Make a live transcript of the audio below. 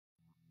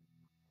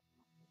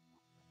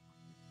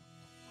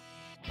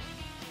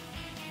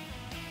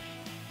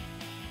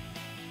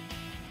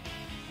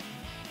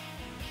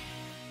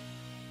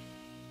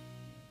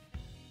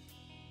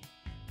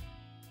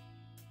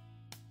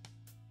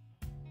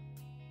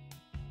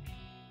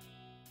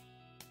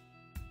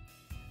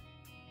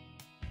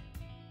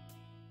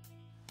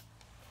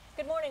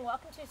Good morning,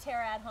 welcome to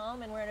TERRA at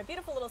Home, and we're in a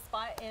beautiful little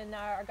spot in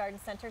our garden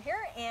center here,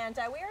 and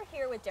we are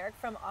here with Derek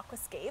from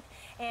Aquascape.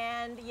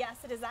 And yes,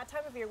 it is that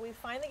time of year we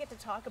finally get to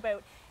talk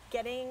about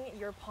getting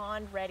your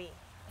pond ready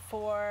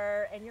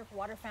and your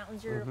water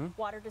fountains, your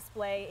water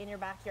display in your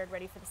backyard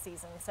ready for the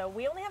season. So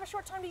we only have a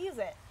short time to use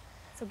it.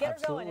 So get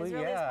her going as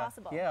early as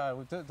possible. Yeah,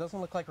 it doesn't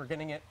look like we're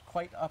getting it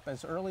quite up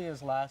as early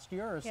as last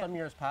year or some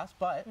years past,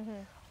 but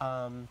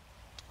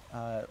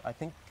I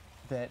think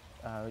that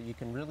you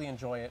can really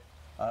enjoy it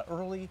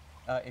early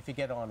if you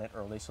get on it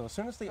early. So as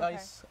soon as the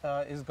ice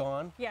is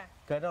gone,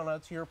 get on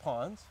out to your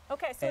ponds.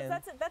 Okay, so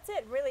that's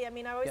it really. I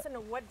mean, I always don't know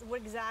what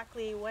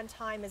exactly, when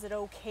time is it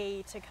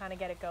okay to kind of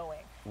get it going.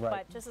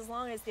 But just as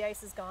long as the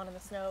ice is gone and the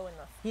snow and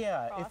the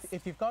frost.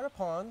 If you've got a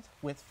pond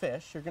with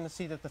fish, you're going to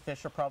see that the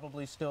fish are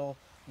probably still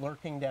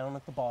lurking down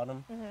at the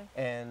bottom,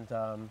 and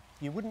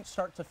you wouldn't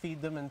start to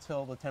feed them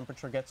until the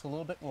temperature gets a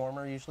little bit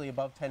warmer, usually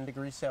above 10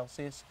 degrees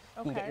Celsius.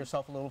 You can get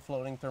yourself a little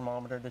floating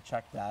thermometer to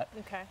check that.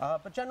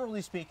 But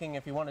generally speaking,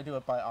 if you want to do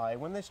it by eye,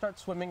 when they start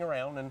swimming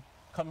around and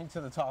coming to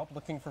the top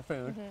looking for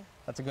food,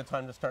 that's a good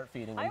time to start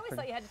feeding them. I always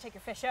thought you had to take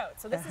your fish out,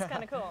 so this is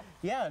kind of cool.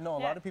 A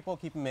lot of people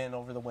keep them in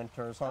over the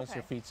winter as long as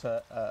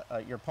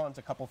your pond's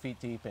a couple feet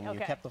deep and you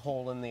kept the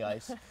hole in the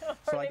ice.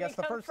 So I guess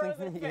the first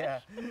thing,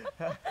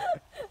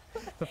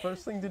 the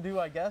first thing to do,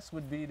 I guess,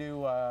 would be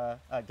to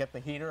get the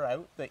heater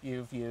out that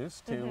you've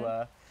used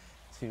to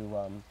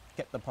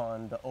get the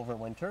pond over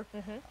winter,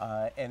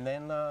 and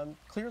then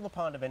clear the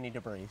pond of any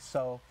debris.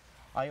 So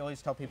I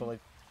always tell people, like,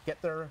 get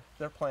their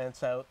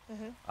plants out,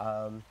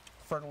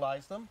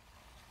 fertilize them.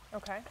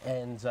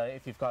 And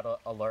if you've got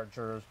a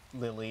larger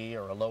lily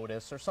or a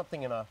lotus or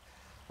something in a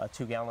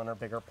 2-gallon or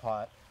bigger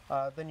pot,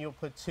 then you'll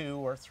put 2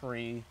 or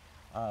 3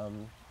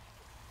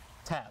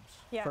 tabs,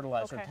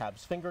 fertilizer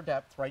tabs, finger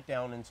depth right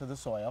down into the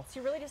soil. So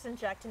you're really just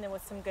injecting them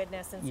with some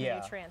goodness and some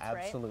nutrients, right?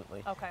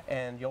 Absolutely.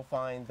 And you'll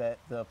find that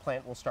the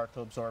plant will start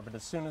to absorb it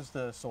as soon as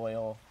the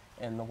soil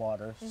and the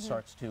water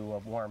starts to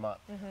warm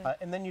up.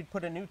 And then you'd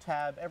put a new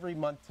tab every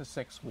month to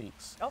 6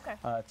 weeks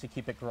to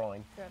keep it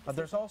growing.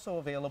 There's also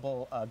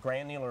available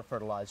granular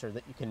fertilizer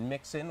that you can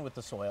mix in with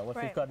the soil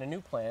if you've got a new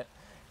plant,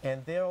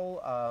 and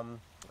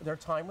they're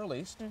time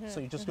released, so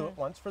you just do it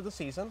once for the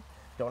season.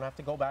 Don't have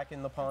to go back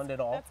in the pond at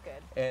all. That's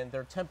good. And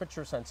they're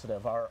temperature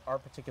sensitive, our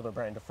particular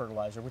brand of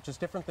fertilizer, which is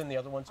different than the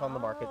other ones on the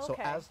market. So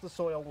as the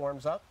soil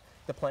warms up,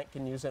 the plant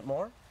can use it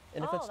more.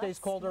 And if it stays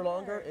colder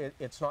longer,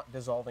 it's not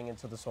dissolving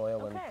into the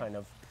soil and kind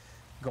of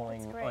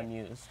going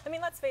unused. I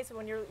mean, let's face it,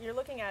 when you're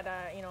looking at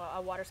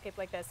a waterscape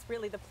like this,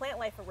 really the plant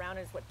life around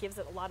it is what gives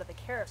it a lot of the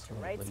character,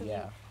 right? So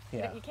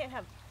you can't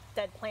have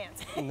dead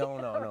plants. No,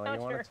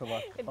 you want it to look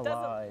alive. It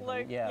doesn't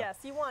look, yes,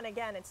 you want,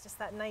 again, it's just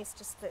that nice,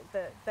 just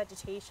the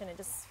vegetation, and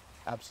just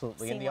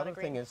and the other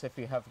thing is, if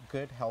you have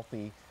good,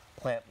 healthy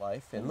plant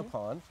life in the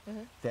pond,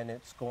 then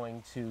it's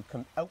going to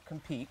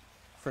outcompete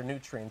for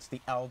nutrients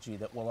the algae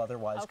that will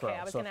otherwise grow.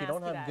 So if you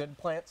don't have good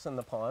plants in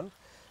the pond,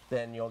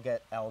 then you'll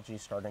get algae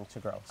starting to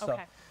grow. So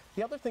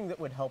the other thing that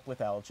would help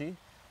with algae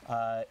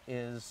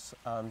is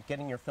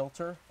getting your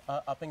filter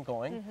up and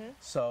going.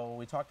 So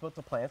we talked about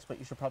the plants, but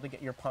you should probably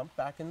get your pump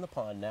back in the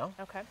pond now.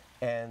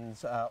 And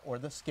or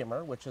the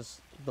skimmer, which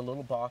is the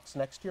little box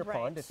next to your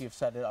pond if you've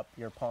set it up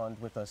your pond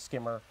with a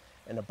skimmer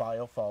and a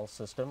biofalls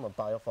system, a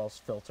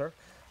biofalls filter.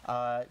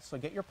 So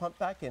get your pump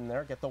back in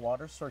there, get the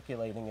water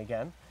circulating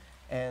again,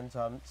 and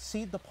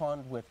seed the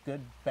pond with good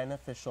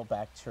beneficial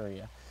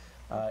bacteria.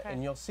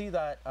 And you'll see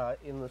that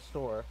in the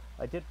store.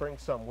 I did bring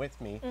some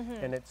with me,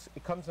 and it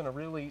comes in a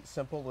really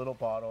simple little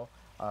bottle.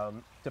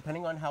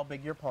 Depending on how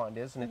big your pond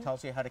is, and it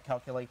tells you how to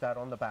calculate that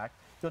on the back,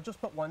 you'll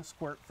just put 1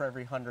 squirt for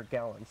every 100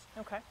 gallons.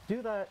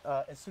 Do that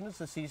as soon as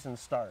the season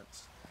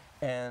starts,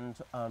 and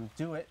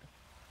do it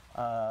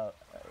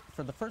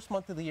for the first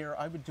month of the year.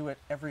 I would do it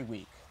every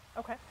week.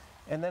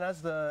 And then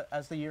as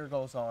the year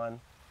goes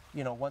on,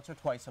 once or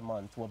twice a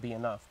month will be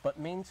enough. But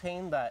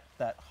maintain that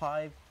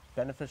high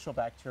beneficial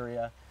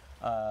bacteria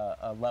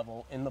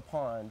level in the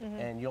pond,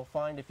 and you'll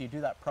find if you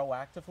do that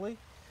proactively,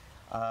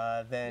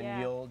 then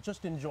you'll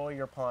just enjoy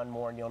your pond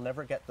more, and you'll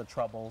never get the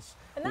troubles.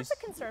 And that's a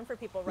concern for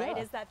people, right?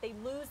 Is that they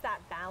lose that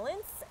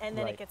balance, and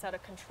then it gets out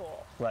of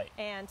control.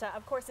 And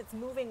of course, it's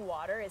moving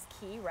water is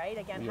key, right?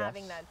 Again,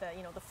 having that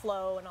the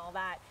flow and all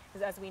that,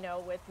 because as we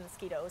know with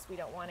mosquitoes, we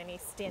don't want any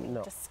standing,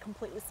 just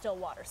completely still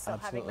water. So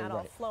having that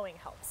all flowing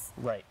helps.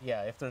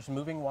 If there's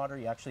moving water,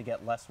 you actually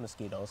get less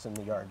mosquitoes in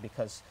the yard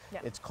because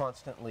it's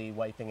constantly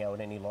wiping out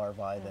any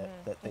larvae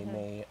that they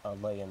may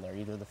lay in there.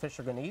 Either the fish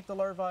are going to eat the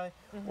larvae,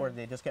 or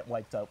they just get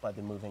wiped out by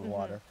the moving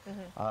water.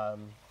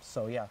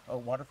 So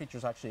water feature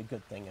is actually a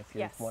good thing if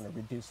you want to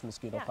reduce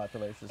mosquito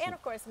populations. And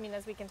of course, I mean,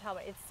 as we can tell,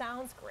 it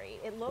sounds great.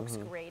 It looks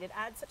great. It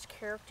adds such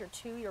character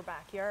to your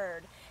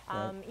backyard.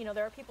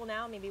 There are people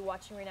now maybe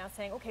watching right now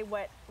saying, okay,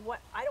 what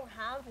I don't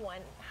have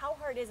one. How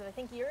hard is it? I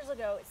think years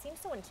ago it seemed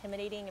so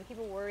intimidating, and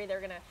people worry they're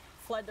going to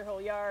flood their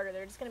whole yard or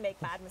they're just going to make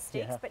bad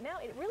mistakes. But now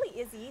it really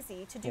is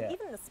easy to do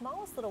even the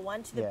smallest little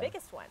one to the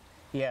biggest one.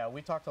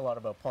 We talked a lot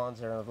about ponds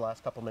there in the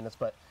last couple minutes,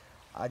 but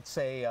I'd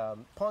say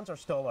ponds are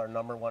still our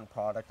 #1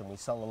 product, and we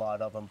sell a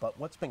lot of them, but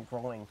what's been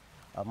growing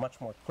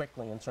much more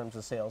quickly in terms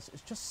of sales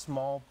is just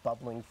small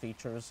bubbling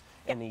features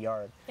in the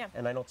yard.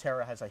 And I know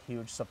TERRA has a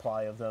huge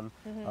supply of them,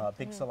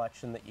 big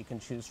selection that you can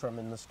choose from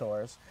in the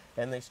stores.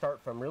 And they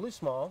start from really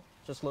small,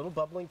 just little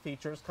bubbling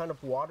features, kind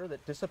of water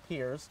that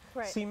disappears,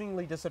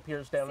 seemingly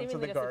disappears down into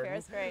the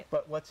garden.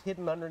 But what's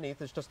hidden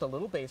underneath is just a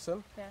little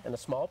basin and a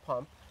small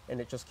pump,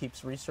 and it just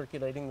keeps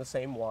recirculating the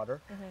same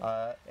water.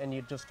 And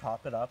you just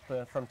top it up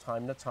from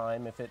time to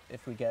time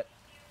if we get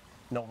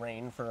no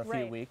rain for a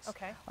few weeks.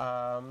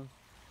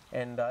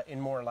 And in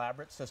more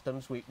elaborate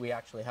systems, we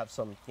actually have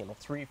some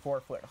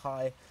 3-4 foot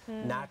high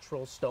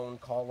natural stone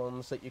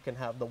columns that you can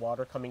have the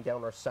water coming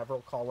down, or several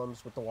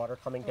columns with the water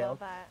coming down.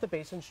 The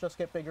basins just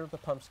get bigger, the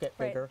pumps get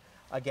bigger.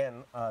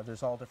 Again,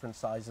 there's all different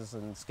sizes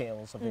and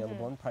scales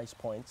available and price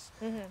points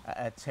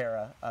at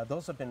TERRA.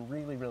 Those have been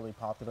really, really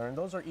popular, and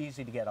those are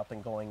easy to get up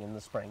and going in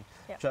the spring.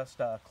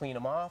 Just clean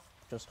them off,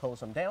 just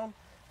hose them down.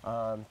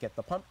 Get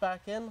the pump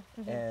back in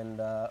and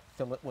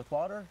fill it with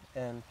water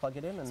and plug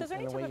it in, and so is there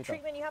any away type you of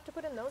treatment you have to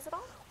put in those at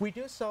all? We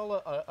do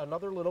sell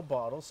another little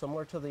bottle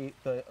similar to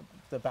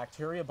the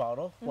bacteria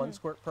bottle, 1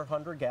 squirt per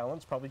 100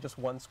 gallons, probably just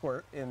 1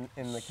 squirt in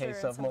the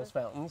case of most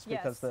fountains,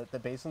 because the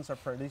basins are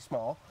pretty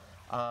small.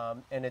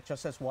 And it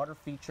just says water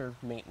feature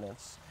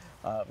maintenance.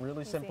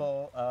 Really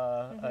simple,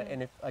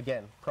 and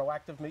again,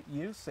 proactive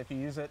use. If you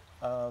use it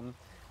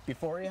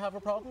before you have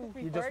a problem,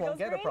 you just won't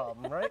get a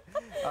problem, right?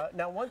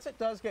 Now, once it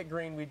does get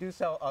green, we do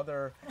sell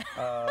other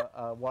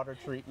water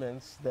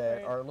treatments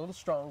that are a little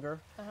stronger,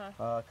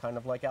 kind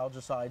of like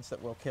algicides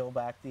that will kill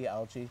back the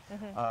algae.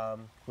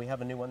 We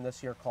have a new one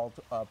this year called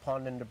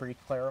Pond and Debris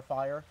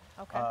Clarifier.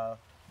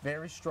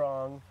 Very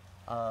strong.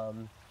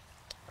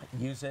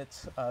 Use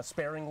it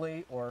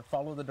sparingly, or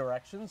follow the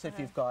directions if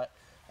you've got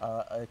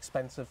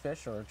expensive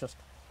fish, or just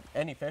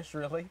any fish,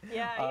 really.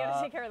 Yeah, you got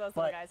to take care of those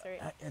little guys,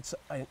 right? It's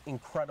an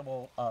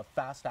incredible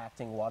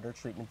fast-acting water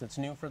treatment that's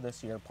new for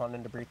this year, Pond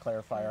and Debris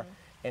Clarifier,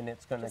 and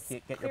it's going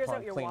to get your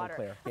pond clean and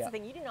clear. That's the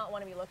thing, you do not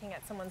want to be looking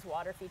at someone's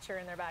water feature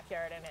in their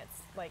backyard and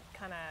it's like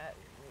kind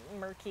of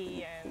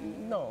murky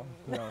and... No.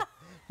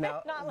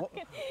 Now,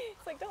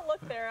 it's like, don't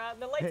look there.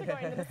 The lights are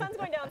going, the sun's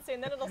going down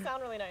soon, then it'll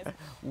sound really nice.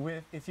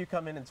 If you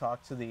come in and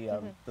talk to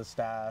the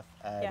staff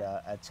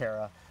at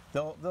TERRA,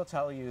 they'll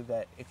tell you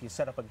that if you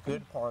set up a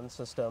good pond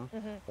system,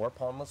 or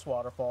pondless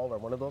waterfall, or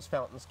one of those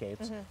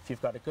fountainscapes, if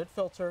you've got a good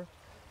filter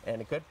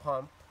and a good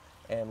pump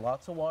and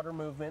lots of water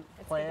movement,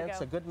 plants,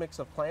 a good mix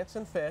of plants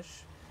and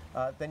fish,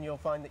 then you'll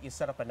find that you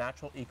set up a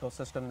natural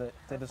ecosystem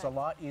that is a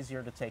lot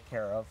easier to take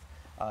care of.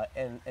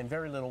 And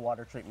very little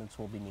water treatments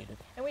will be needed.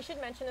 And we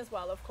should mention as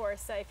well, of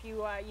course, if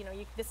you,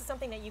 this is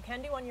something that you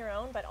can do on your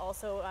own, but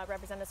also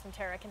representatives from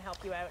TERRA can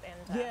help you out.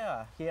 And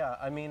yeah.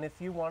 I mean, if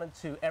you wanted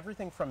to,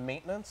 everything from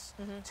maintenance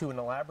to an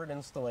elaborate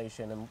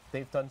installation, and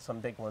they've done some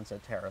big ones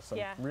at TERRA, some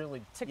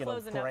really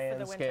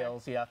grand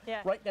scales,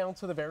 right down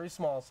to the very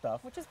small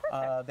stuff. Which is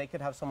perfect. They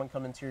could have someone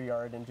come into your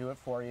yard and do it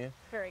for you.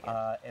 Very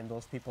good. And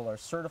those people are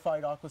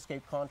certified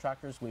Aquascape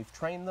contractors. We've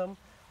trained them.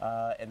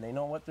 And they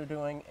know what they're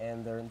doing,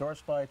 and they're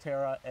endorsed by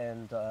TERRA,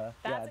 and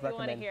that's what you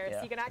want to hear.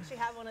 So you can actually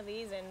have one of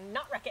these and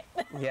not wreck it.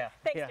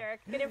 Thanks, Derek.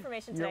 Good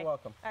information today. You're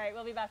welcome. All right,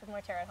 we'll be back with more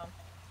TERRA at home.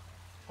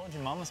 Told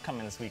your mom was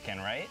coming this weekend,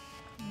 right?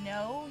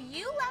 No,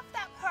 you left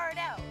that part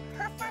out.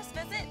 Her first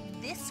visit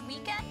this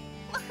weekend?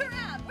 Look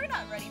around, we're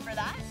not ready for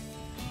that.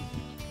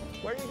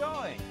 Where are you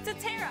going? To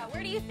TERRA,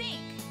 where do you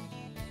think?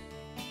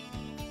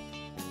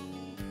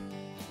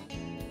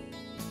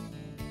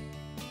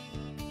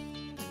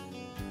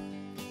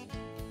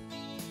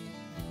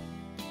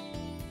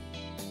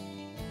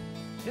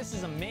 This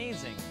is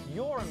amazing.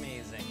 You're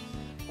amazing.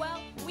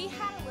 Well, we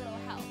had a little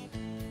help.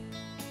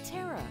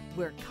 TERRA,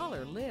 where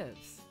color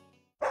lives.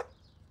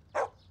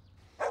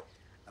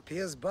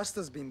 Appears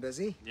Buster's been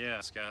busy. Yeah,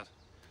 Scott.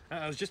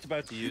 I was just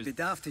about to use... You'd be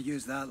daft to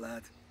use that,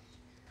 lad.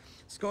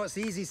 Scott's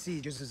Easy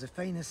Seed uses the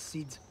finest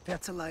seed,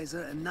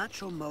 fertilizer and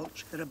natural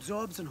mulch that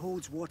absorbs and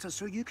holds water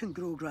so you can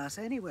grow grass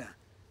anywhere.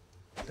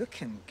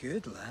 Looking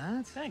good,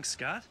 lad. Thanks,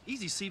 Scott.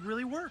 Easy Seed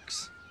really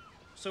works.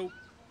 So,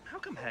 how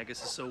come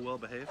Haggis is so well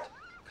behaved?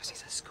 Because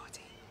he's a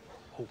Scotty.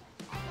 Oh.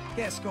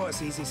 Get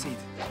Scott's Easy Seed.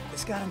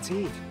 It's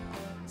guaranteed.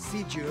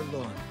 Seed your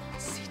lawn.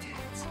 Seed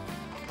it.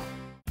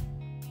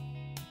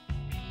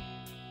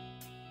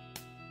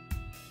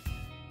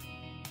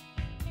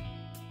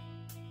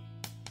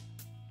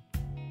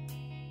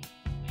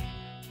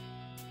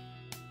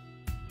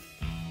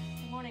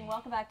 Good morning.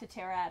 Welcome back to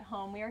TERRA at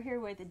Home. We are here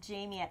with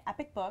Jamie at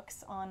Epic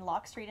Books on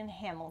Locke Street in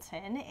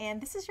Hamilton,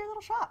 and this is your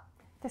little shop.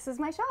 This is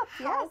my shop,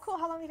 yes. How cool.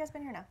 How long have you guys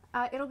been here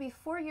now? It'll be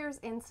 4 years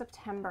in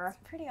September.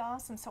 That's pretty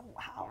awesome. So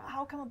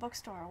how come a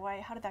bookstore?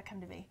 How did that come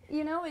to be?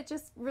 You know, it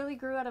just really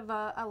grew out of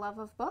a love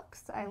of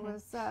books. I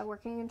was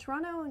working in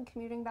Toronto and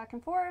commuting back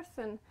and forth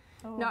and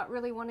not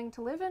really wanting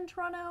to live in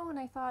Toronto, and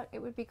I thought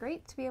it would be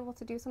great to be able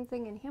to do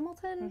something in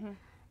Hamilton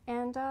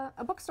and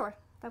a bookstore.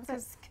 That was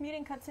because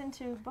commuting cuts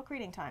into book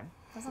reading time.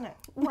 doesn't it?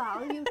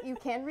 Well, you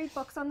can read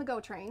books on the GO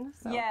train.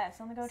 So. Yes,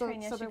 on the GO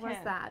train, yes, so there was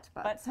that.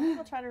 But some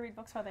people try to read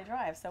books while they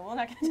drive, so we're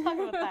not going to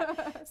talk about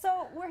that.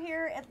 So we're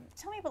here.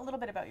 Tell me a little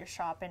bit about your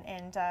shop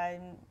and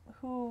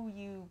who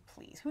you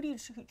please. Who do you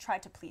try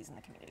to please in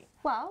the community?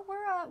 Well, we're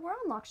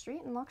on Locke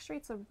Street, and Locke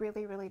Street's a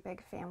really, really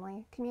big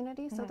family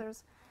community. So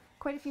there's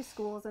quite a few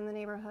schools in the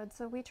neighborhood.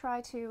 So we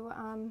try to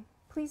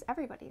please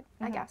everybody,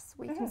 I guess.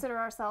 We consider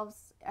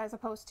ourselves, as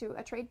opposed to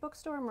a trade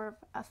bookstore, more of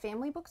a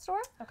family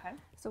bookstore. Okay.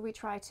 So we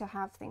try to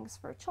have things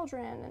for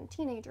children and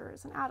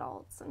teenagers and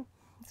adults and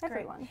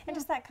everyone. Great. And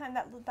just that kind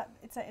of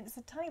it's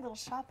a tiny little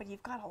shop, but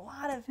you've got a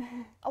lot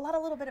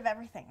of little bit of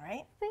everything,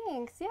 right?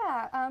 Thanks.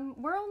 Yeah.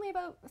 We're only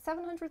about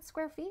 700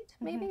 square feet,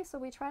 maybe. So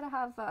we try to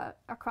have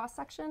a cross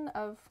section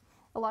of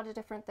a lot of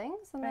different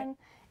things, and then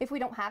if we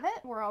don't have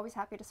it, we're always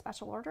happy to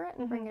special order it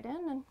and bring it in.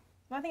 And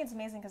well, I think it's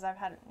amazing because I've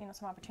had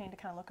some opportunity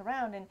to kind of look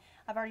around, and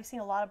I've already seen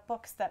a lot of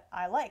books that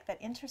I like, that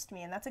interest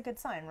me, and that's a good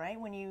sign, right?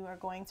 When you are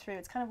going through,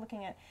 it's kind of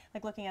looking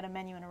at a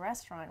menu in a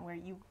restaurant where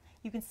you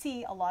can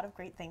see a lot of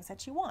great things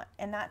that you want,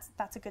 and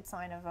that's a good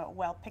sign of a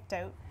well picked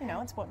out.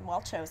 It's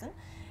well chosen.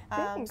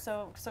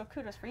 So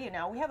kudos for you.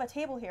 Now we have a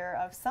table here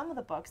of some of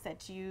the books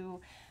that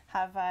you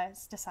have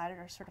decided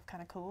are sort of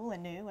kind of cool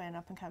and new and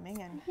up and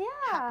coming and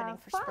happening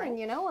for spring.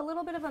 A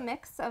little bit of a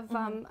mix of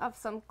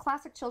some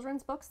classic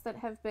children's books that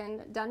have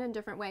been done in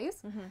different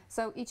ways.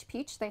 So each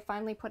peach they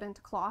finally put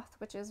into cloth,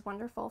 which is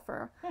wonderful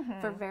for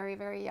very,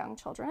 very young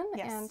children.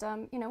 Yes.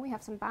 And we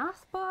have some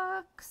bath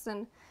books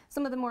and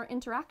some of the more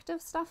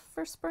interactive stuff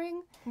for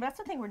spring. But that's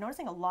the thing, we're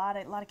noticing a lot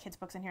of kids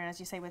books in here, and as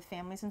you say, with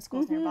families and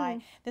schools nearby.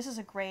 This is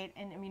a great,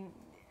 and I mean,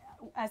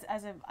 as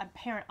a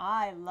parent,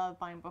 I love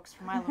buying books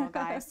for my little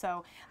guys,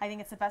 so I think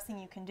it's the best thing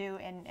you can do,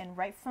 and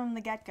right from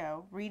the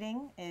get-go,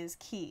 reading is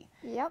key.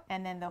 Yep.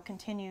 And then they'll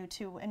continue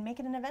to, and make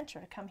it an adventure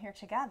to come here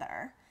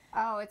together.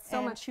 Oh, it's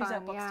so much choose fun.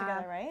 out books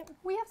together, right?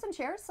 We have some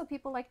chairs, so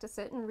people like to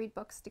sit and read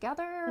books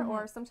together,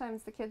 or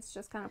sometimes the kids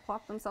just kind of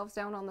plop themselves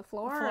down on the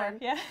floor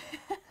and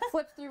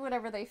flip through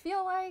whatever they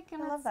feel like.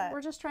 And I love that.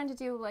 We're just trying to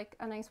do like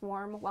a nice,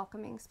 warm,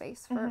 welcoming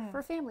space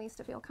for families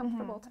to feel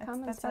comfortable to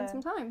come and spend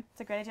some time.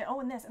 It's a great idea.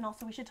 Oh, and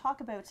also we should talk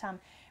about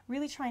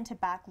really trying to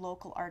back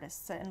local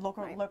artists and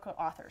local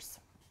authors.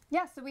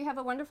 Yeah, so we have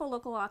a wonderful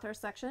local authors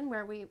section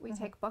where we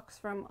take books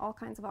from all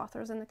kinds of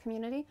authors in the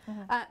community.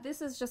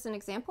 This is just an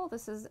example.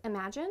 This is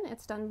Imagine.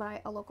 It's done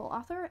by a local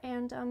author,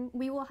 and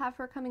we will have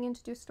her coming in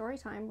to do story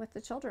time with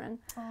the children.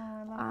 Oh,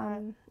 I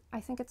love that. I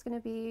think it's going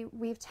to be,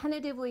 we've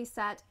tentatively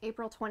set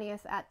April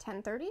 20th at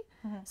 10:30.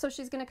 So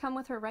she's going to come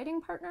with her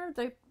writing partner.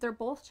 They're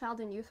both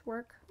child and youth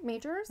work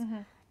majors,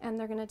 and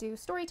they're going to do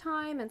story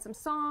time and some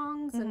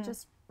songs and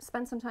just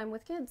spend some time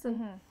with kids.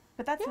 And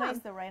But that's nice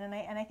though, right?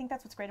 And I think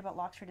that's what's great about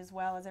Locke Street as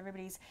well, is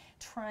everybody's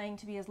trying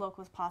to be as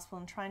local as possible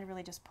and trying to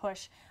really just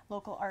push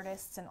local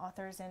artists and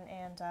authors,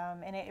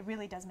 and it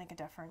really does make a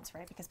difference,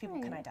 right? Because people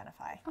can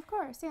identify. Of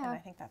course, yeah. And I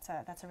think that's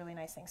a really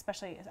nice thing,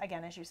 especially,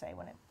 again, as you say,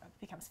 when it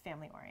becomes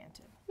family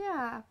oriented.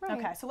 Yeah, right.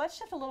 Okay, so let's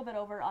shift a little bit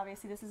over.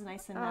 Obviously, this is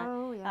nice and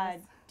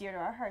dear to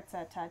our hearts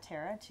at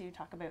TERRA to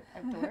talk about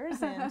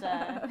outdoors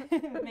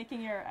and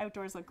making your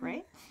outdoors look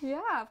great.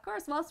 Yeah, of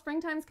course. Well,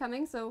 springtime's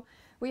coming, so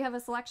we have a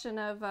selection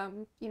of,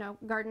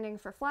 gardening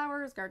for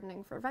flowers,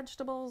 gardening for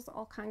vegetables,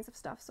 all kinds of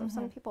stuff. So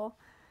some people,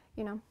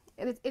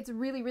 it's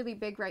really, really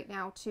big right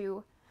now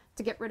to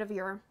get rid of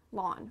your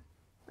lawn.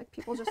 Like,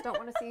 people just don't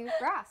want to see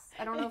grass.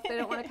 I don't know if they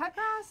don't want to cut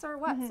grass or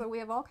what. So we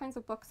have all kinds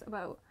of books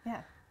about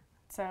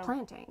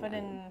planting. Put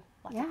in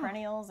lots of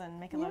perennials and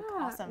make it look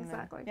awesome.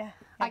 Exactly. And,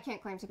 I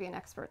can't claim to be an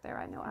expert there.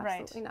 I know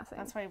absolutely nothing.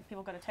 That's why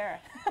people go to TERRA.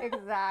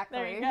 Exactly.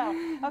 There you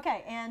go.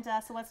 Okay, and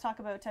so let's talk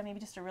about maybe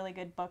just a really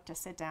good book to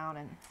sit down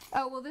and...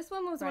 Oh, well, this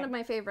one was one of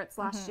my favorites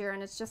last year,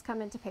 and it's just come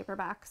into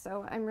paperback,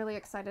 so I'm really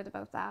excited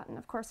about that. And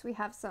of course, we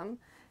have some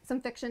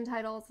fiction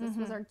titles. This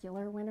was our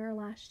Giller winner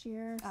last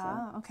year.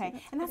 So, okay. So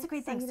and that's a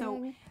great thing.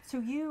 So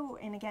you,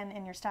 and again,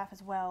 and your staff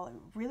as well,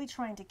 really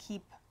trying to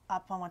keep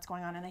up on what's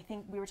going on. And I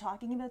think we were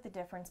talking about the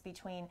difference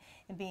between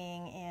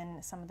being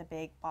in some of the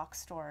big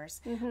box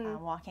stores,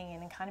 walking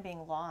in and kind of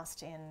being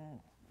lost in,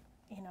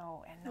 and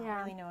not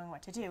really knowing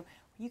what to do.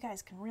 You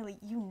guys can really,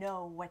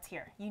 what's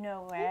here. You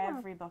know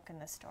every book in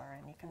the store,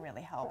 and you can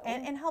really help.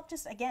 And help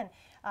just, again,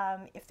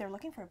 if they're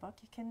looking for a book,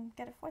 you can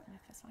get it for them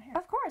if it's not here.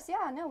 Of course,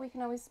 yeah. No, we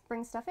can always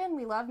bring stuff in.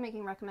 We love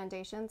making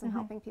recommendations and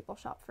helping people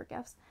shop for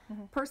gifts.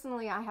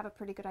 Personally, I have a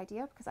pretty good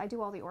idea because I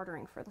do all the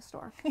ordering for the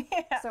store.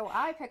 So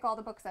I pick all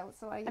the books out.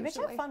 So I bet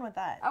you have fun with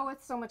that. Oh,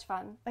 it's so much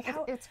fun. Like,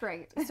 it's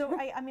great. So,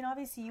 I mean,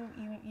 obviously,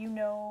 you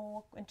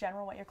know in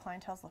general what your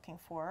clientele's looking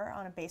for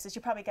on a basis.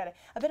 You probably get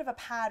a bit of a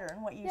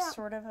pattern, what you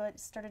sort of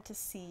started to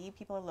see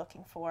people are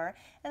looking for,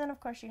 and then of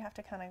course you have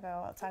to kind of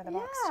go outside of the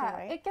box too,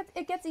 right?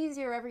 It gets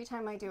easier every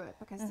time I do it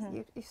because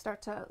you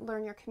start to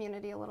learn your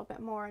community a little bit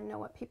more and know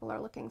what people are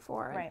looking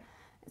for. Right.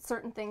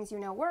 Certain things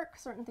work,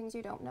 certain things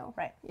you don't know.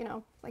 Right.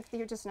 Like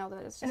you just know that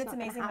it's just and it's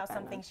not amazing how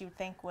some things you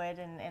think would,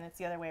 and it's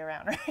the other way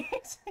around,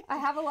 right? I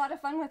have a lot of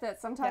fun with it.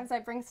 Sometimes I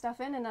bring stuff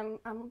in and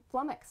I'm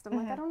flummoxed. I'm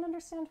like, I don't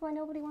understand why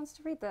nobody wants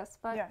to read this,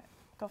 but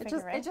Go figure,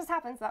 right? It just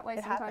happens that way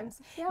sometimes.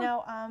 Yeah.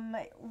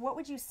 Now, what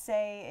would you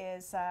say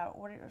is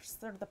what are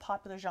sort of the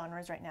popular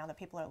genres right now that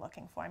people are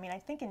looking for? I mean, I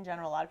think in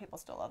general, a lot of people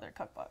still love their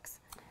cookbooks.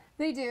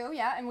 They do,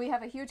 yeah, and we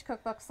have a huge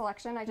cookbook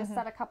selection. I just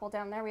set a couple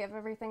down there. We have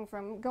everything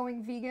from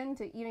going vegan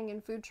to eating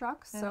in food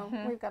trucks, so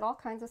we've got all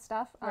kinds of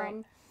stuff.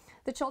 Right.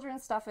 The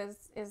children's stuff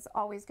is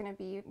always going to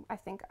be, I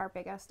think, our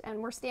biggest, and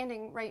we're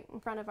standing right in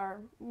front of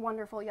our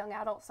wonderful young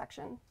adult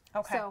section.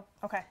 Okay. So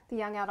the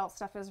young adult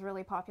stuff is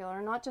really popular,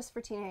 not just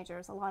for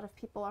teenagers. A lot of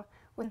people are,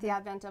 with the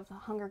advent of the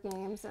Hunger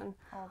Games and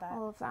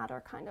all of that,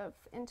 are kind of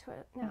into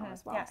it now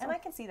as well. Yeah, so. and I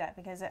can see that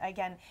because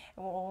again,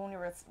 when we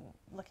were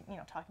looking,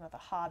 talking about The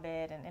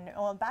Hobbit and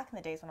well, back in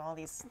the days when all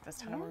those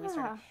ton of movies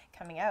started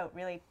coming out,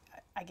 really,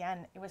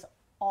 again, it was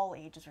all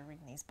ages are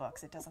reading these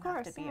books. It doesn't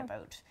have to be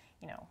about,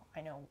 I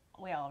know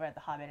we all read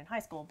The Hobbit in high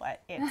school,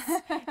 but it's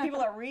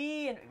people are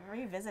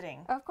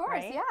revisiting. Of course,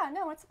 right? yeah.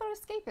 No, it's about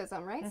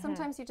escapism, right?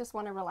 Sometimes you just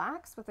want to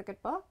relax with a good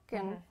book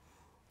and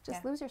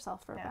just lose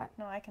yourself for a bit.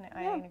 No, I can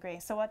agree.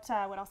 So what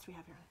else do we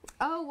have here?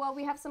 Oh, well,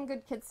 we have some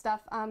good kids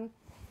stuff.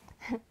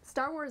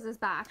 Star Wars is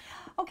back.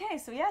 Okay,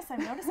 so yes,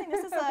 I'm noticing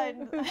this is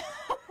a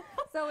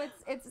So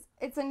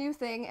it's a new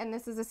thing, and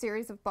this is a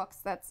series of books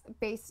that's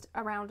based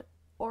around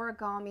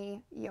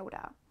origami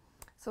Yoda.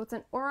 So it's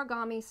an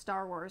origami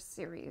Star Wars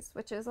series,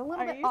 which is a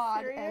little bit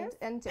odd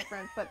and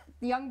different, but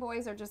the young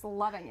boys are just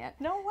loving it.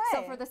 No way.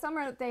 So for the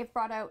summer, they've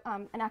brought out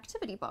an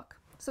activity book.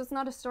 So it's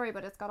not a story,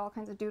 but it's got all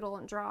kinds of doodle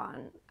and draw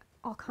and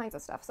all kinds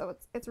of stuff. So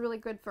it's really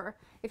good for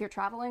if you're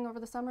traveling over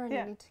the summer and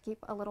you need to keep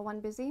a little one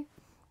busy,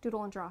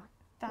 doodle and draw.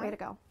 Way to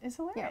go. It's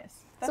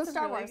hilarious. Yeah. So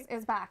Star Wars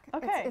is back.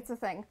 Okay. It's a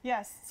thing.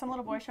 Yes. Some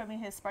little boy showed me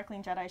his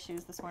sparkling Jedi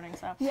shoes this morning.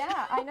 So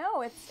yeah, I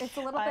know. It's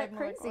a little bit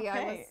crazy.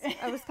 Okay.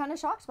 I was kind of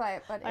shocked by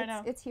it, but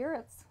it's here.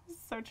 It's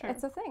so true.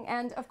 It's a thing.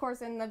 And of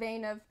course, in the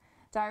vein of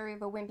Diary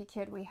of a Wimpy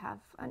Kid, we have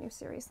a new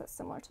series that's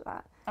similar to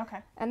that. Okay.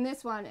 And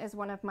this one is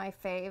one of my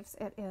faves.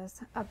 It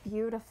is a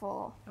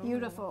beautiful,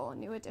 beautiful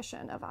new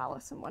edition of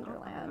Alice in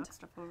Wonderland,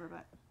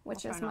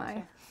 which is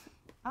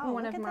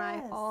one of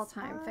my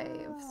all-time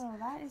faves. Oh,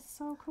 that is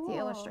so cool. The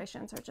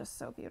illustrations are just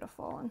so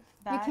beautiful, and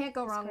you can't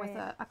go wrong with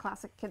a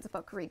classic kids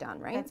book redone,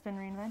 right? It's been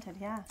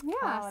reinvented, yeah. Yeah,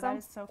 wow, that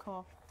is so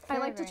cool. I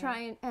like to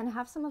try and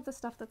have some of the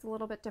stuff that's a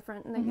little bit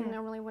different and that you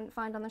normally wouldn't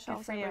find on the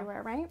shelves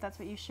everywhere, right? That's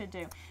what you should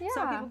do. Yeah.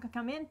 So people can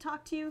come in,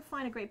 talk to you,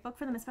 find a great book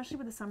for them, especially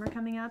with the summer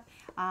coming up.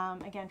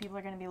 Again, people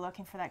are going to be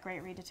looking for that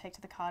great read to take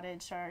to the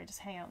cottage or just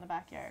hang out in the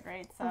backyard,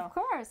 right? So of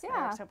course,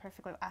 yeah. So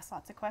perfectly. Ask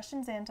lots of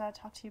questions and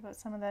talk to you about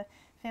some of the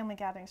family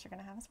gatherings you're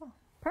going to have as well.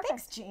 Perfect.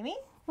 Thanks, Jamie.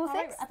 Well,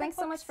 thanks. Thanks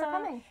so much for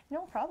coming.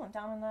 No problem.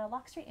 Down on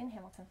Locke Street in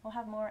Hamilton. We'll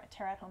have more at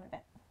TERRA at home in a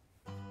bit.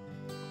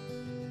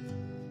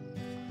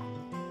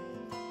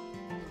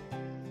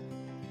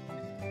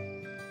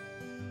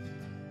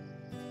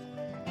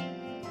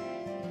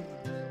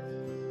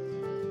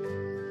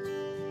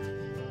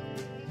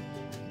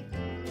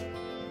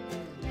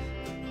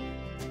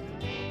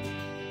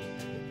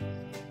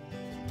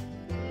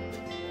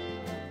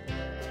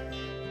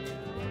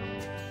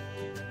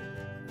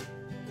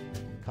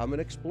 Come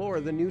and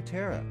explore the new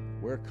TERRA,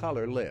 where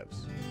color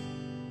lives.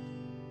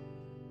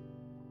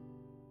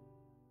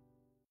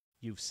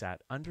 You've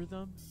sat under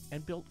them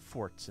and built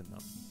forts in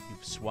them.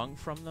 You've swung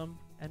from them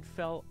and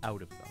fell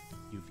out of them.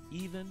 You've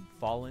even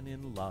fallen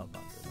in love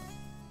under them.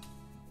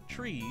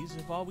 Trees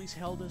have always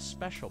held a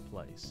special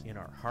place in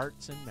our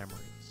hearts and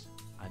memories.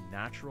 A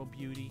natural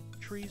beauty,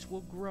 trees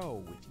will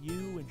grow with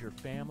you and your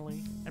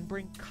family and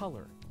bring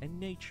color and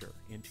nature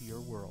into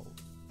your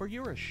world. For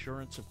your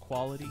assurance of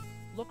quality,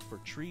 look for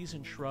trees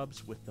and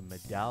shrubs with the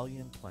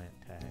Medallion plant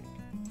tag.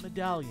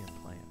 Medallion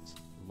plants,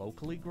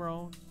 locally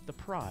grown, the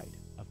pride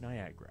of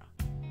Niagara.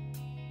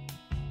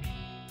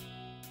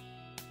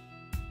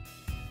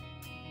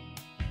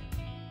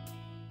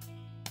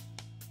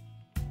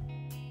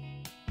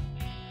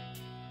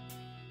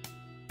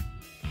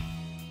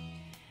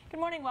 Good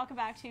morning, welcome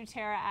back to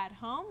TERRA at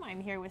Home. I'm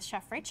here with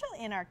Chef Rachel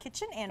in our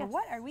kitchen, and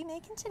what are we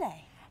making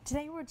today?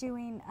 Today we're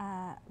doing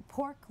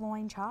pork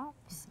loin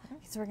chops.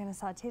 So we're going to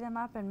saute them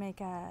up and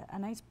make a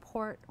nice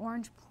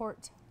orange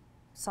port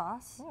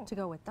sauce to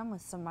go with them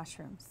with some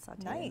mushrooms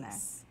sauteed in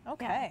there.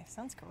 Okay,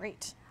 sounds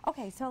great.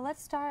 Okay, so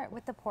let's start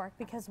with the pork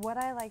because what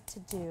I like to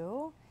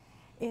do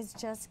is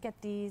just get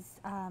these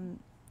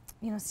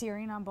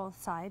searing on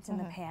both sides in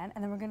the pan,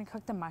 and then we're going to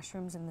cook the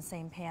mushrooms in the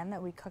same pan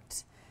that we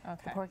cooked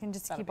the pork in,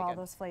 just to keep all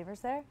those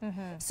flavors there.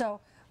 So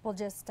we'll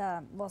just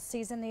we'll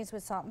season these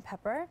with salt and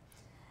pepper.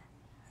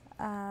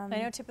 I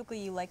know typically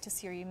you like to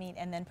sear your meat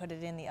and then put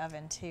it in the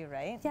oven too,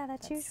 right? Yeah,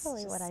 that's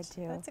usually what I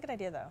do. That's a good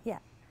idea though. Yeah.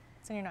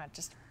 So you're not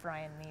just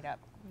frying meat up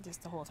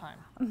just the whole time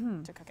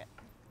to cook it.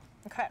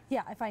 Okay.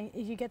 Yeah, if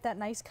you get that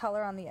nice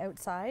color on the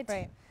outside,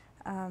 right?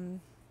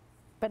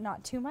 But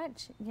not too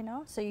much,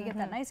 So you get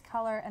that nice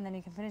color, and then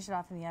you can finish it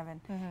off in the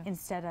oven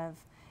instead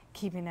of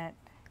keeping it,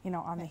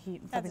 on the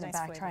heat and flipping it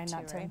back, trying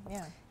not to,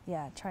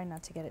 trying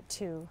not to get it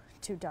too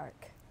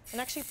dark. And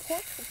actually,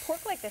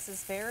 pork like this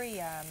is very,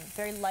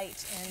 very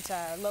light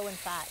and low in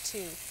fat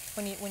too.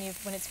 when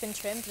it's been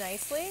trimmed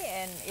nicely,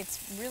 and it's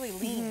really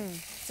lean.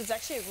 So it's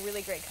actually a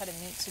really great cut of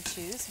meat to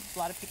choose. A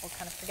lot of people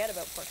kind of forget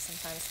about pork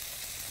sometimes.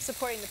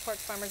 Supporting the pork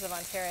farmers of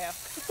Ontario.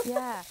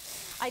 Yeah,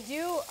 I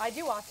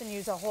do often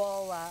use a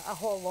whole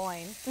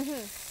loin.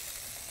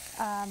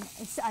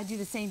 I do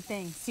the same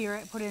thing. Sear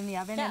it, put it in the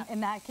oven. Yeah.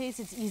 In that case,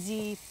 it's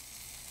easy.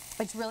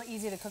 It's really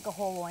easy to cook a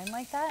whole loin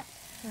like that.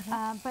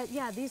 But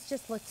yeah, these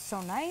just look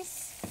so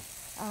nice.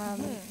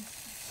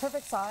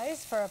 Perfect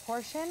size for a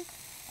portion.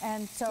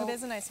 And so it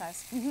is a nice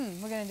size.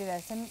 We're gonna do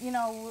this, and you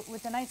know,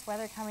 with the nice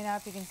weather coming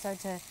up, you can start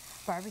to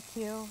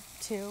barbecue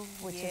too,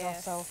 which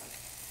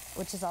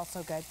is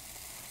also good.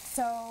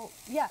 So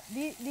yeah,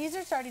 these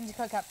are starting to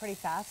cook up pretty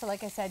fast. So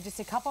like I said, just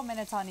a couple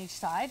minutes on each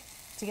side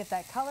to get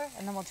that color,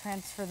 and then we'll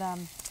transfer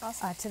them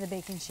to the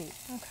baking sheet.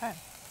 Okay.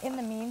 In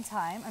the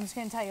meantime, I'm just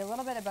going to tell you a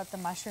little bit about the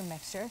mushroom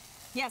mixture.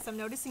 Yes, I'm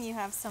noticing you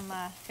have some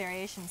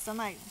variations.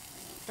 Some I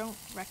don't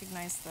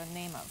recognize the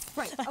name of.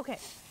 Right. Okay.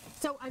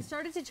 So I've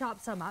started to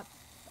chop some up.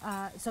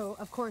 So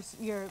of course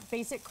your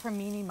basic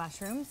cremini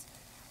mushrooms,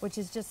 which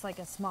is just like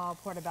a small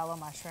portobello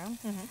mushroom.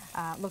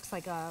 Looks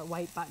like a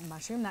white button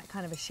mushroom, that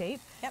kind of a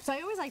shape. Yep. So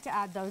I always like to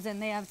add those in.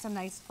 They have some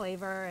nice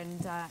flavor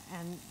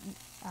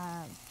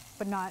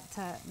but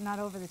not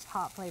over the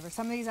top flavor.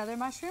 Some of these other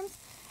mushrooms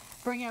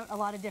bring out a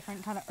lot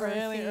different kind of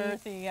really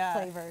earthy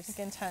flavors. Like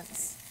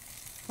intense.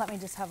 Let me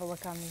just have a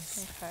look on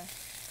these. Okay.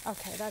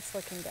 Okay, that's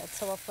looking good.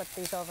 So we'll flip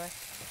these over.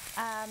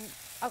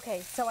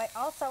 Okay, so I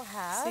also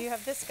have... So you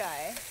have this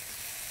guy.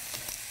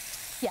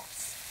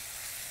 Yes.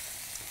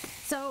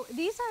 So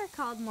these are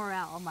called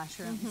morel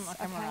mushrooms.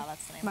 Okay, morel,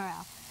 that's the name.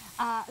 Morel.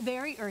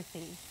 Very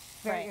earthy.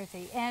 Very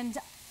earthy. And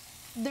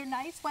they're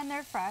nice when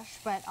they're fresh,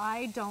 but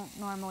I don't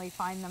normally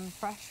find them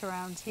fresh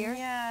around here.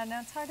 Yeah, no,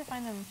 it's hard to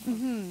find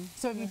them.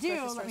 So if you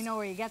do, let me know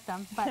where you get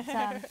them. But,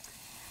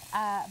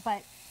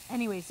 but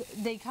anyways,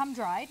 they come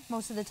dried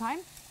most of the time.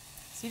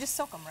 So you just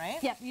soak them,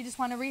 right? Yep, you just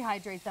want to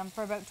rehydrate them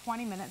for about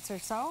 20 minutes or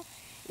so.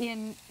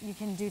 You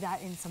can do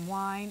that in some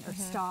wine or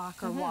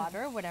stock or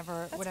water,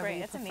 whatever That's whatever great.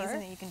 you It's prefer. amazing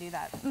that you can do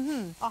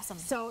that. Awesome.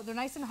 So they're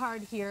nice and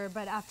hard here,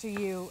 but after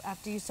you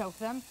soak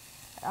them,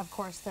 of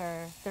course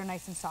they're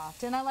nice and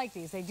soft. And I like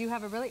these. They do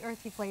have a really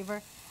earthy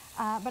flavor,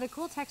 but a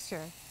cool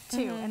texture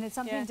too, and it's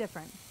something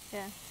different.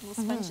 Yeah,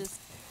 little sponges.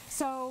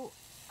 So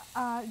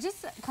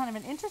just kind of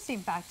an interesting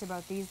fact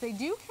about these, they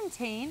do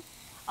contain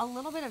a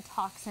little bit of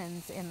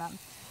toxins in them.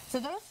 So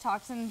those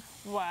toxins...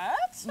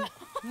 What?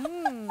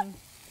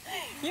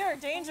 You're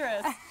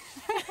dangerous.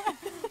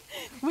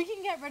 We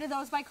can get rid of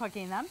those by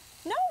cooking them.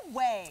 No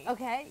way.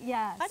 Okay,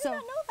 yeah. I did not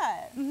know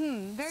that.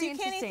 Very So you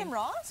can't eat them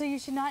raw? So you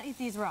should not eat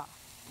these raw.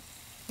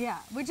 Yeah,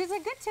 which is a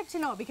good tip to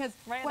know because...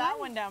 Write that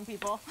one down,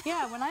 people.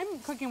 Yeah, when I'm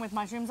cooking with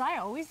mushrooms, I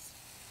always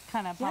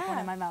kind of pop one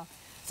in my mouth.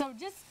 So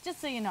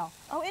just so you know.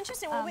 Oh,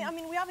 interesting. Well,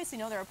 we obviously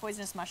know there are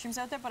poisonous mushrooms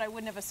out there, but I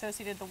wouldn't have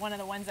associated one of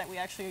the ones that we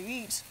actually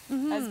eat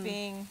as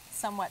being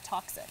somewhat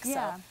toxic.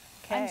 Yeah. So,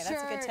 okay, that's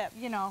a good tip.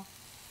 You know,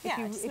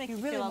 if you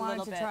really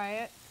wanted to try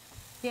it,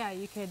 yeah,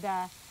 you could.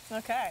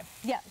 Okay.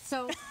 Yeah.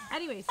 So,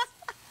 anyways,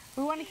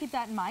 we want to keep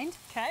that in mind.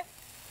 Okay.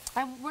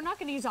 We're not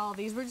going to use all of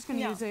these. We're just going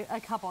to use a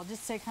couple,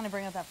 just to kind of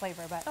bring out that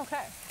flavor. But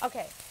okay.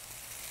 Okay.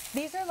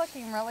 These are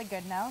looking really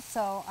good now,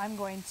 so I'm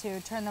going to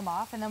turn them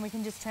off, and then we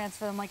can just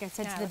transfer them, like I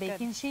said, to the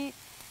baking sheet,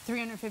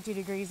 350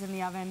 degrees in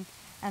the oven,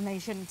 and they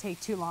shouldn't take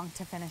too long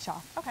to finish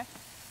off. Okay.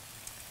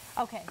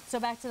 Okay, so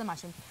back to the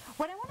mushrooms.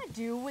 What I want to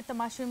do with the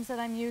mushrooms that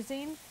I'm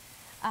using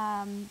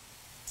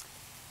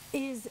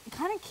is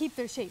kind of keep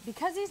their shape.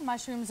 Because these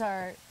mushrooms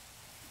are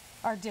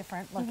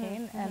different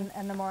looking,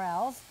 and the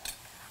morels,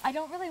 I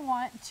don't really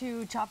want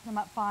to chop them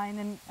up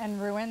fine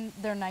and ruin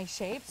their nice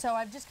shape, so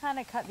I've just kind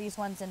of cut these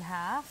ones in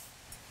half.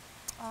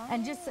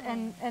 And just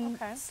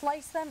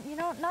slice them, you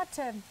know, not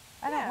to.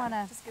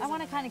 I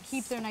want to kind of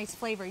keep their nice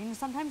flavor. You know,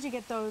 sometimes you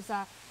get those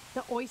the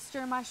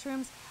oyster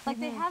mushrooms, like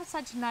they have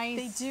such nice.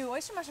 They do.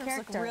 Oyster mushrooms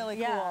character. look really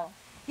cool.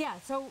 Yeah.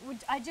 So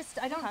I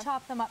don't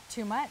chop them up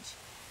too much,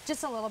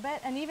 just a little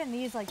bit. And even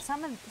these, like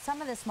some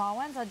of the small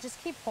ones, I'll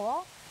just keep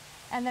whole.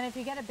 And then if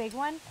you get a big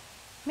one,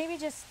 maybe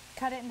just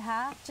cut it in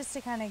half, just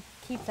to kind of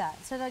keep that.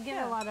 So they'll give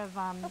it a lot of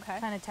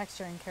kind of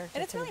texture and character.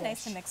 And it's to really the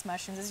nice dish. to mix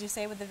mushrooms, as you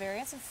say, with the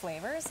variants of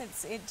flavors.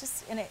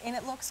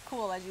 It looks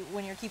cool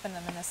when you're keeping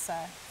them in this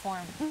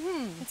form.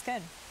 It's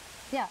good.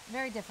 Yeah,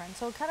 very different.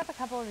 So we'll cut up a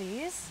couple of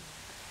these,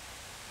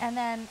 and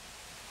then,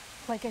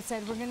 like I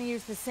said, we're going to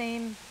use the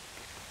same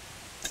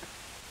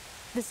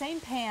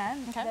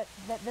pan that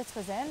this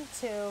was in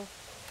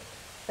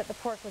that the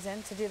pork was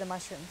in to do the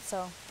mushrooms.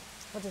 So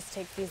we'll just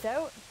take these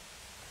out.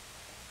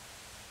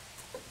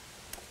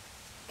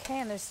 Okay,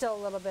 and there's still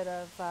a little bit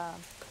of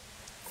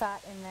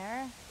fat in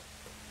there.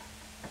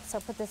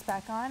 So put this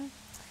back on.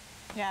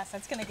 Yes,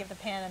 that's going to give the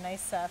pan a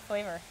nice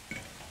flavor.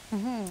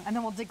 And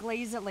then we'll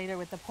deglaze it later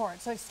with the pork.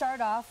 So start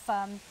off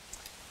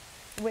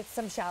with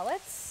some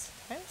shallots.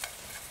 Okay.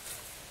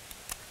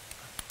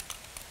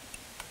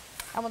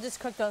 And we'll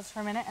just cook those for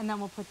a minute, and then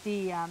we'll put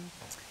the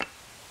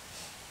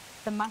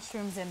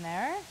mushrooms in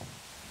there.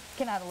 You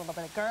can add a little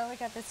bit of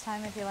garlic at this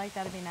time if you like.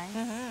 That'd be nice.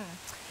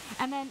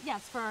 And then,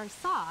 yes, for our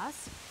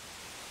sauce,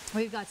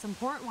 we've got some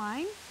port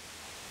wine,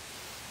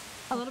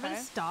 a little bit of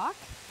stock.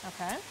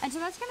 Okay. And so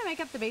that's going to make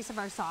up the base of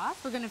our sauce.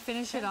 We're going to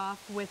finish it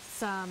off with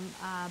some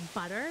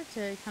butter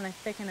to kind of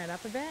thicken it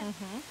up a bit,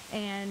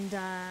 and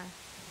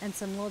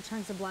some little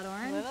chunks of blood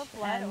orange. Little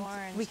blood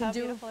orange. We can How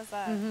do, beautiful is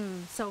that?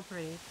 So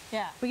pretty.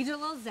 Yeah. We can do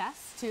a little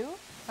zest too.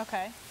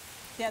 Okay.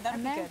 Yeah, that'll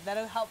be good.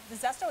 That'll help. The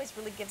zest always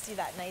really gives you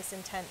that nice,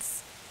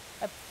 intense,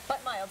 but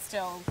mild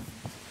still.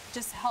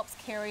 Just helps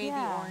carry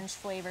the orange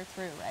flavor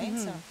through, right?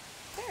 So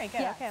very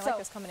good. Yeah. Okay, I like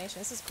this combination.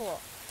 This is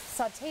cool.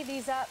 Saute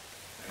these up,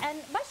 and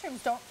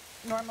mushrooms don't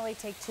normally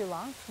take too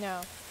long.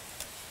 No.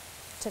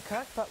 To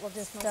cook, but we'll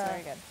just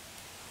very good.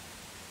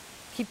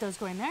 Keep those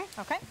going there.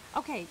 Okay.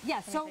 Okay.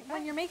 Yeah. So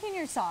when you're making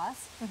your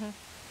sauce,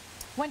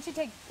 once you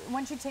take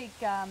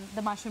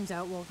the mushrooms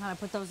out, we'll kind of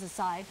put those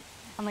aside,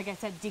 and like I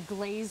said,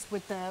 deglaze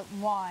with the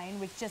wine,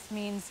 which just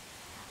means,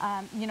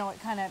 you know, it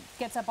kind of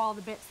gets up all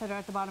the bits that are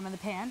at the bottom of the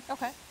pan.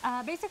 Okay.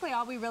 Basically,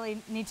 all we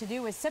really need to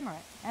do is simmer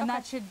it, and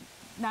that should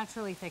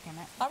naturally thicken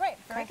it. All right.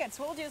 Very good.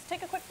 So what we'll do is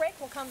take a quick break.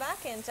 We'll come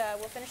back and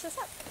we'll finish this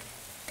up.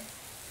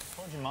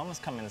 Told you Mom was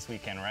coming this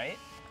weekend, right?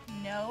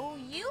 No,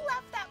 you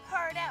left that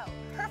part out.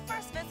 Her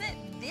first visit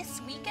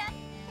this weekend?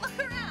 Look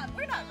around,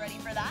 we're not ready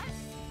for that.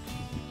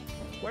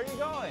 Where are you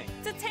going?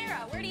 To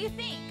TERRA, where do you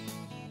think?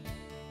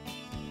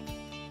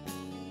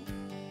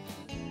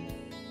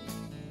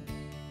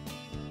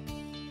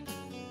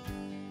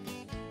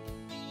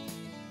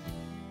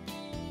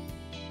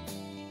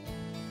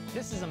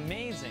 This is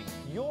amazing.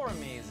 You're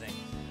amazing.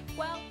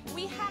 Well,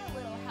 we had a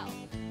little help.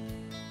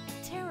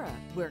 TERRA,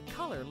 where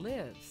color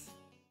lives.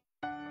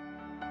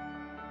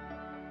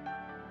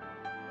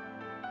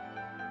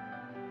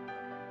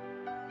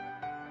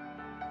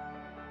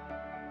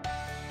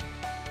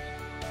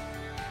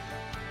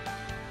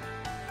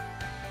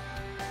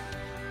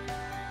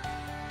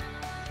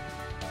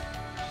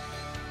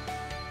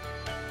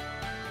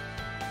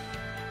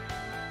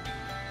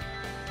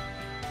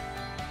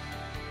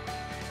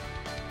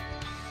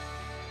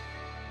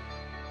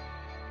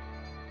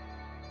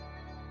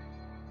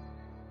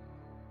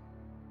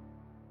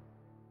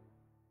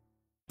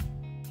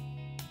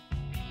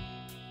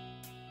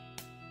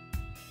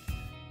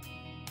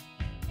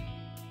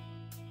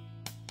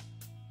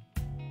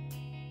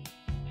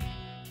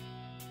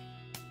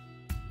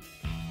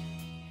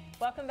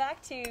 Welcome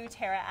back to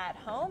TERRA at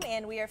Home,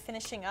 and we are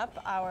finishing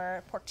up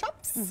our pork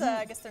chops.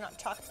 I guess they're not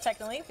chops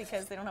technically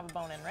because they don't have a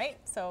bone in, right?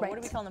 So what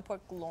do we call them?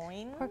 Pork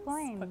loin? Pork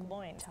loin. Pork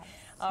loin.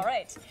 All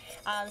right.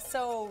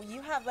 So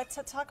you have, let's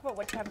talk about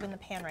what you have in the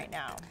pan right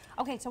now.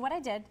 Okay, so what I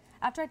did,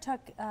 after I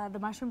took the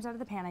mushrooms out of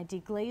the pan, I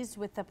deglazed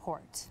with the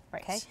port.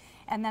 Right. Okay,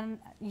 and then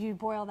you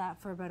boil that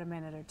for about a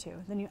minute or two.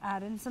 Then you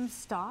add in some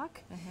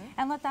stock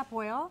and let that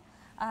boil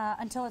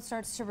until it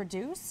starts to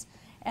reduce.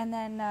 And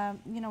then,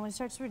 you know, when it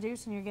starts to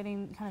reduce and you're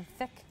getting kind of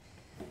thick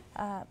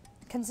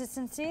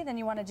consistency, then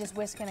you want to just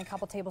whisk in a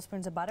couple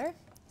tablespoons of butter.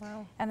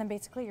 Wow. And then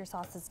basically your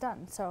sauce is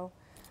done. So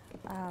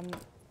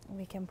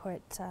we can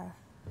put a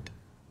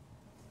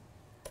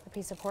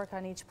piece of pork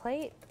on each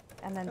plate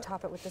and then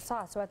top it with the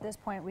sauce. So at this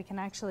point, we can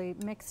actually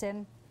mix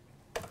in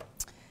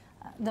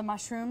the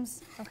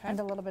mushrooms and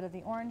a little bit of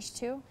the orange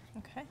too.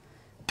 Okay.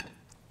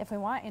 If we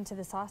want, into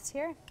the sauce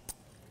here.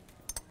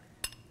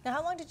 Now,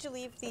 how long did you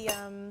leave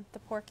the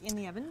pork in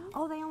the oven?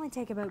 Oh, they only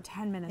take about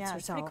 10 minutes or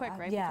so. Pretty quick,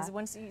 right? Yeah. Because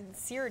once you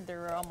seared,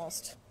 they're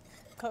almost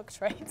cooked,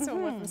 right? So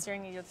with them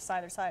searing either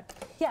side.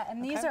 Yeah,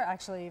 and these are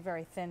actually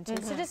very thin too,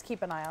 so just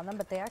keep an eye on them,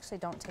 but they actually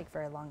don't take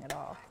very long at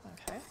all.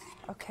 Okay.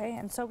 Okay,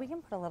 and so we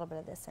can put a little bit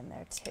of this in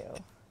there too.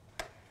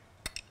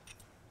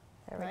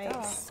 There we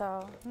go.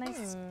 So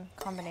nice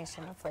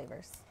combination of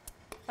flavors.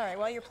 All right,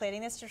 while you're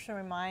plating this, just to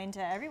remind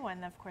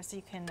everyone, of course,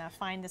 you can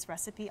find this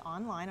recipe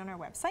online on our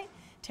website,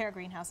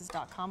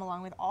 terragreenhouses.com,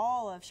 along with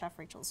all of Chef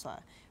Rachel's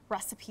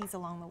recipes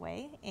along the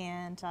way.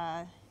 And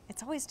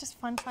it's always just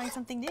fun trying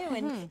something new,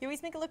 and you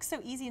always make it look so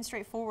easy and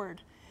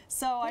straightforward.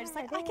 So I just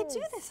like, I could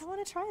do this. I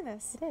want to try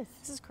this. It is.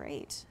 This is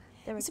great.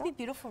 There we These go. would be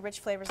beautiful,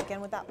 rich flavors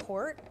again with that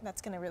port.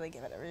 That's going to really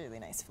give it a really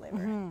nice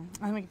flavor. And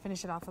we can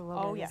finish it off with a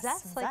little bit of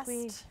zest,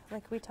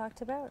 like we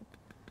talked about.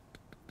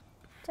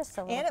 Just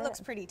a little bit. And it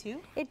looks pretty too.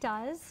 It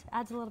does.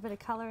 Adds a little bit of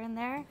color in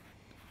there.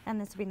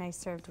 And this would be nice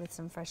served with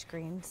some fresh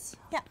greens.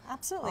 Yeah,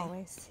 absolutely.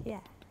 Always,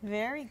 yeah.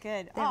 Very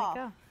good. There we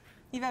go.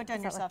 You've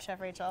outdone yourself,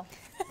 Chef Rachel.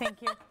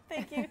 Thank you.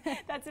 Thank you.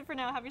 That's it for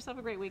now. Have yourself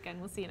a great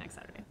weekend. We'll see you next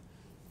Saturday.